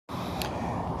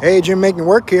Hey, Jim making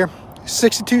work here.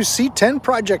 62 C10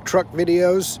 project truck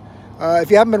videos.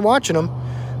 If you haven't been watching them,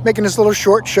 making this little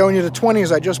short showing you the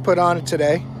 20s I just put on it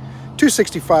today.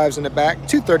 265s in the back,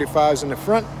 235s in the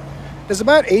front. There's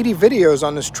about 80 videos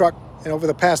on this truck and over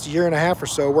the past year and a half or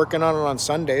so, working on it on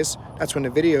Sundays. That's when the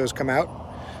videos come out.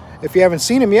 If you haven't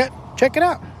seen them yet, check it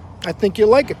out. I think you'll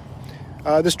like it.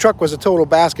 This truck was a total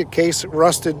basket case,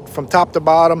 rusted from top to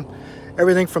bottom.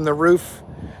 Everything from the roof,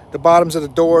 the bottoms of the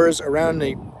doors, around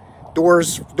the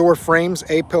door frames,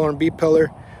 A pillar and B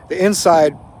pillar. The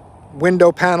inside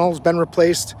window panels been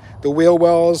replaced, the wheel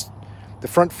wells, the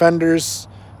front fenders,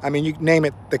 I mean, you name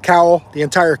it. The cowl, the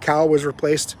entire cowl was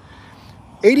replaced.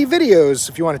 80 videos.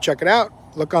 If you want to check it out,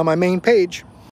 look on my main page.